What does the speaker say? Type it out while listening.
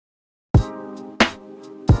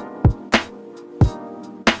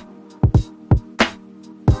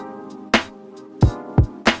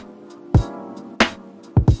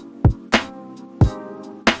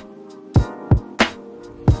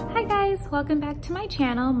welcome back to my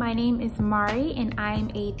channel. My name is Mari and I'm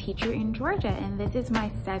a teacher in Georgia, and this is my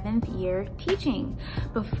 7th year teaching.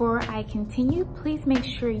 Before I continue, please make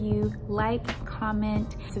sure you like,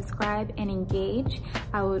 comment, subscribe, and engage.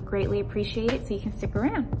 I would greatly appreciate it so you can stick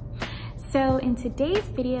around. So in today's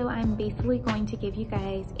video, I'm basically going to give you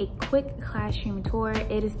guys a quick classroom tour.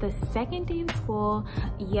 It is the second day of school.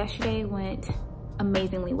 Yesterday went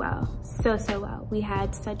amazingly well, so well. We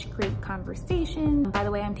had such great conversation. By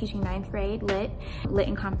the way, I'm teaching 9th grade lit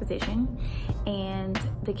and composition, and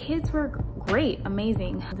the kids were great,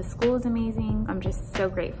 amazing. The school is amazing. I'm just so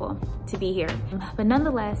grateful to be here. But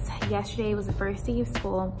nonetheless, yesterday was the first day of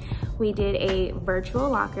school. We did a virtual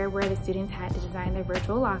locker where the students had to design their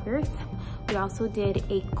virtual lockers. We also did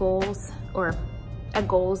a goals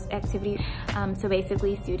activity. So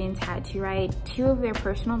basically students had to write 2 of their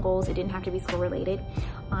personal goals, it didn't have to be school related,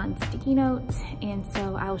 on sticky notes. And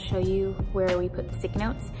so I'll show you where we put the sticky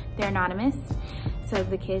notes. They're anonymous, so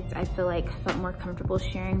the kids, I feel like, felt more comfortable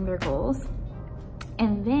sharing their goals.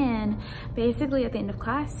 And then basically at the end of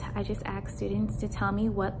class, I just asked students to tell me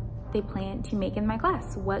what they plan to make in my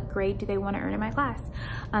class. What grade do they want to earn in my class?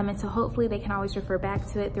 And so hopefully they can always refer back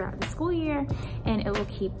to it throughout the school year, and it will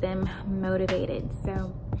keep them motivated.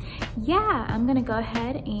 So yeah, I'm gonna go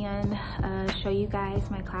ahead and show you guys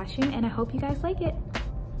my classroom, and I hope you guys like it.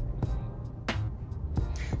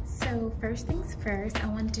 So first things first, I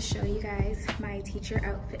wanted to show you guys my teacher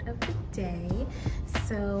outfit of the day.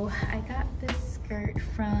 So I got this skirt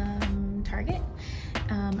from Target.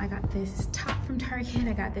 I got this top from Target.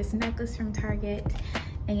 I got this necklace from Target,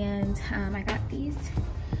 and I got these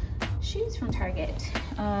shoes from Target.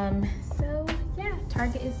 So yeah,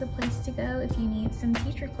 Target is the place to go if you need some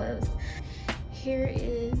teacher clothes. Here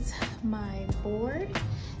is my board.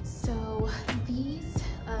 So these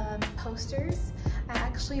posters I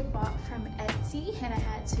actually bought from Etsy, and I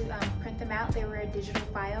had to print them out. They were a digital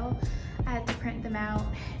file. I had to print them out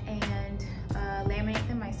and laminate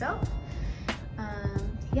them myself.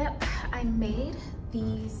 Yep, I made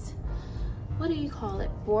these, what do you call it,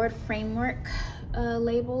 board framework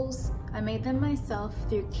labels. I made them myself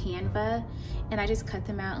through Canva, and I just cut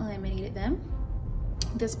them out and laminated them.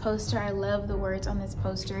 This poster, I love the words on this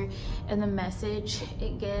poster and the message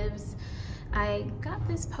it gives. I got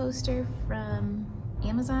this poster from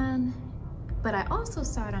Amazon, but I also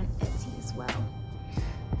saw it on Etsy as well.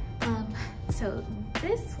 So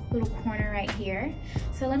this little corner right here,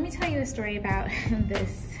 so let me tell you a story about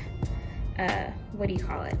this, what do you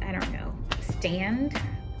call it? I don't know, stand,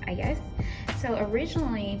 I guess. So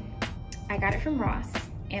originally I got it from Ross,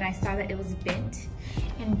 and I saw that it was bent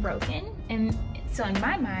and broken. And so in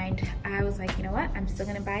my mind, I was like, you know what? I'm still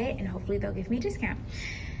gonna buy it, and hopefully they'll give me a discount.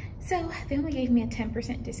 So they only gave me a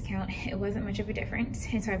 10% discount. It wasn't much of a difference.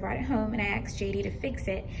 And so I brought it home and I asked JD to fix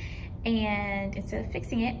it. And instead of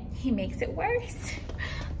fixing it, he makes it worse.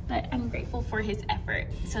 But I'm grateful for his effort.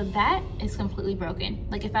 So that is completely broken.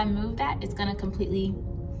 Like if I move that, it's gonna completely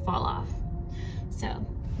fall off. So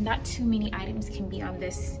not too many items can be on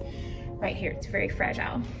this right here. It's very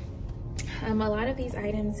fragile. A lot of these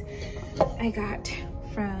items I got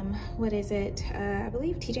from, what is it? I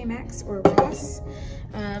believe TJ Maxx or Ross.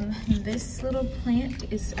 This little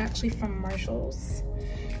plant is actually from Marshall's.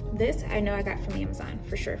 This I know I got from Amazon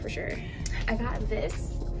for sure. I got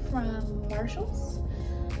this from Marshall's.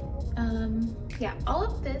 Yeah, all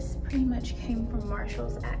of this pretty much came from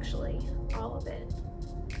Marshall's, actually, all of it.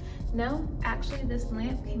 No, actually this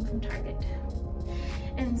lamp came from Target.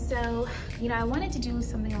 And so, you know, I wanted to do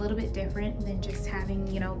something a little bit different than just having,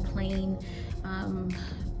 you know, a plain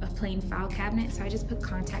file cabinet. So I just put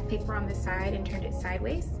contact paper on the side and turned it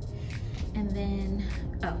sideways. And then,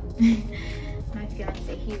 oh, my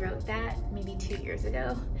fiance, he wrote that maybe 2 years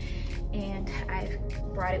ago, and I've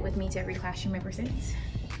brought it with me to every classroom ever since.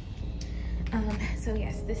 So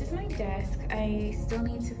yes, this is my desk. I still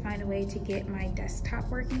need to find a way to get my desktop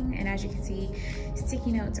working, and as you can see,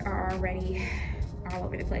 sticky notes are already all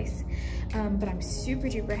over the place. But I'm super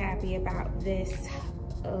duper happy about this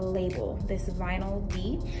label, this vinyl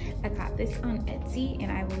D. I got this on Etsy,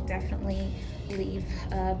 and I will definitely leave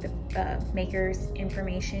the maker's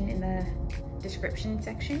information in the description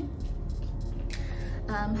section.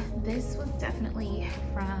 This was definitely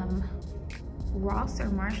from Ross or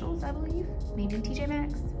Marshall's, I believe, maybe TJ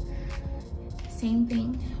Maxx. Same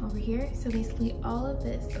thing over here. So basically all of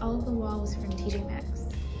this, all of the wall was from TJ Maxx.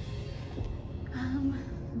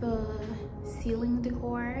 The ceiling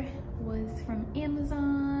decor was from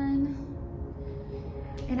Amazon.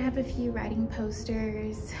 And I have a few writing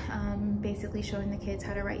posters, basically showing the kids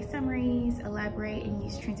how to write summaries, elaborate, and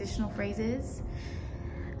use transitional phrases.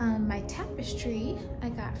 My tapestry I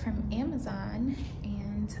got from Amazon.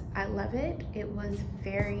 I love it. It was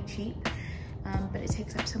very cheap, but it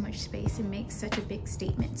takes up so much space and makes such a big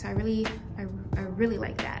statement. So I really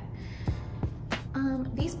like that.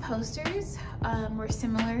 These posters were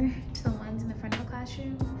similar to the ones in the front of the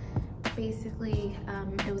classroom. Basically,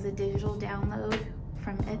 it was a digital download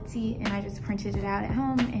from Etsy, and I just printed it out at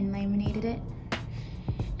home and laminated it.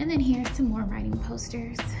 And then here's some more writing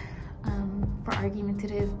posters for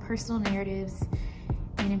argumentative, personal narratives,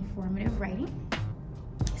 and informative writing.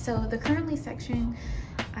 So the currently section,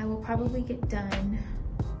 I will probably get done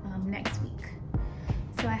next week.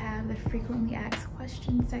 So I have the frequently asked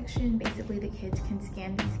questions section. Basically, the kids can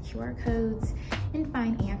scan these QR codes and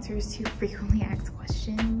find answers to frequently asked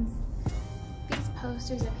questions. These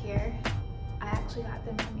posters up here, I actually got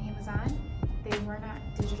them from Amazon. They were not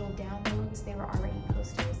digital downloads, they were already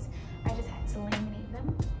posters. I just had to laminate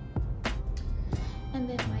them. And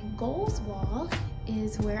then my goals wall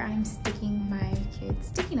is where I'm sticking my kids'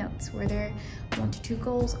 sticky notes, where their 1 to 2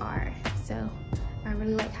 goals are. So I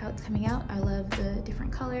really like how it's coming out. I love the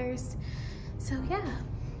different colors. So yeah.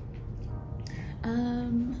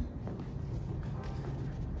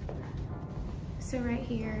 So right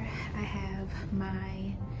here, I have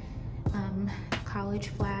my college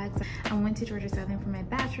flags. I went to Georgia Southern for my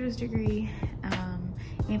bachelor's degree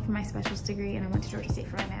and for my specialist degree, and I went to Georgia State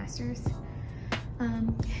for my master's.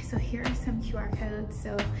 So here are some QR codes.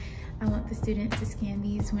 So I want the students to scan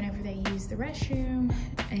these whenever they use the restroom,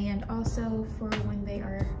 and also for when they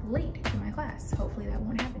are late to my class. Hopefully that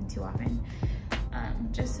won't happen too often,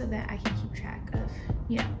 just so that I can keep track of,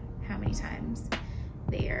 you know, how many times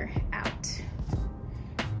they're out.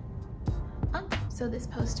 So this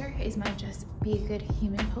poster is my Just Be a Good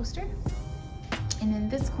Human poster. And in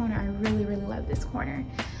this corner, I really love this corner.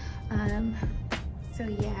 So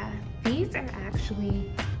yeah, these are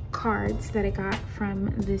actually cards that I got from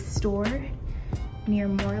this store near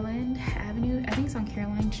Moreland Avenue. I think it's on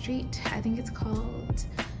Caroline Street. I think it's called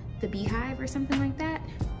the Beehive or something like that.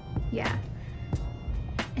 Yeah.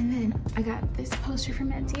 And then I got this poster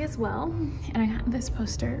from Etsy as well. And I got this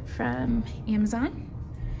poster from Amazon.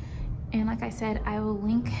 And like I said, I will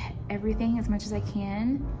link everything as much as I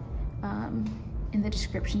can in the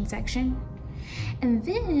description section. And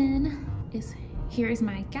then here is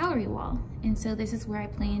my gallery wall. And so this is where I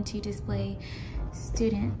plan to display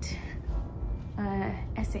student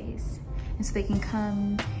essays. And so they can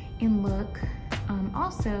come and look.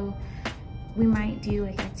 Also, we might do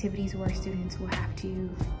like activities where students will have to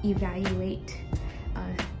evaluate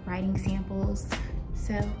writing samples.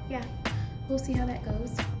 So yeah, we'll see how that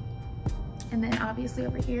goes. And then obviously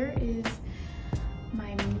over here is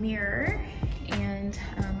my mirror, and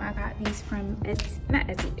I got these from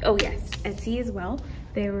Etsy as well.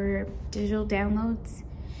 They were digital downloads,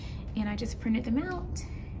 and I just printed them out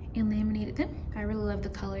and laminated them. I really love the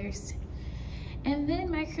colors. And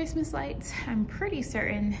then my Christmas lights, I'm pretty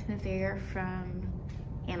certain that they're from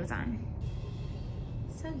Amazon.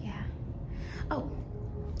 So yeah. Oh,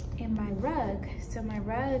 and my rug. So my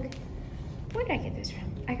rug, where did I get this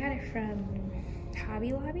from? I got it from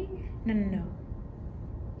Hobby Lobby? No.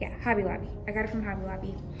 Yeah, Hobby Lobby. I got it from Hobby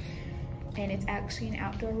Lobby. And it's actually an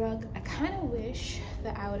outdoor rug. I kind of wish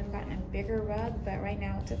that I would have gotten a bigger rug, but right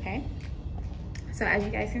now it's okay. So as you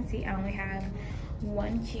guys can see, I only have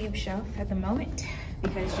 1 cube shelf at the moment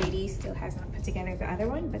because JD still has not put together the other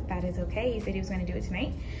one, but that is okay. He said he was going to do it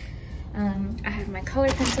tonight. I have my color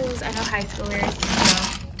pencils. I know high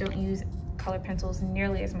schoolers don't use color pencils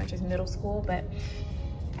nearly as much as middle school, but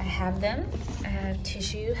I have them. I have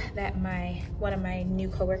tissue that one of my new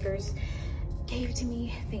coworkers gave to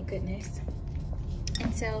me, thank goodness.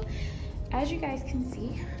 And so as you guys can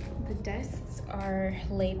see, the desks are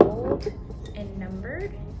labeled and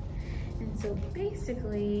numbered. And so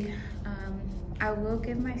basically, I will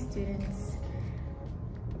give my students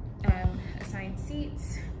assigned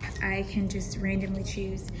seats. I can just randomly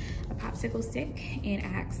choose a popsicle stick and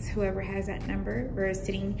ask whoever has that number or is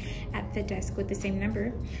sitting at the desk with the same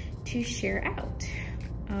number to share out,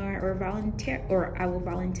 or I will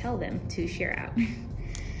volunteer them to share out.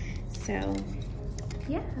 So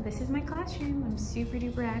yeah, this is my classroom. I'm super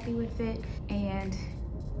duper happy with it, and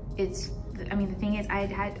I mean, the thing is,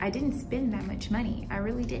 I didn't spend that much money. I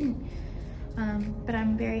really didn't, but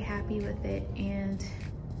I'm very happy with it, and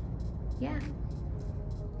yeah.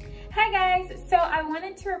 Hi guys, so I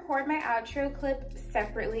wanted to record my outro clip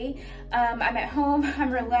separately. I'm at home,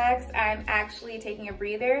 I'm relaxed, I'm actually taking a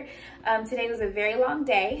breather. Today was a very long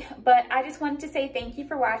day, but I just wanted to say thank you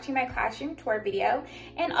for watching my classroom tour video.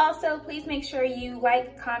 And also, please make sure you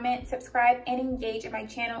like, comment, subscribe, and engage in my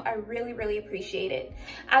channel. I really appreciate it.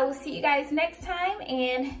 I will see you guys next time,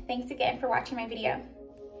 and thanks again for watching my video.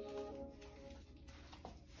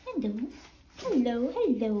 Hello. Hello,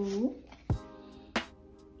 hello.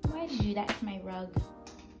 Why did you do that to my rug?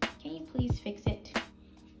 Can you please fix it?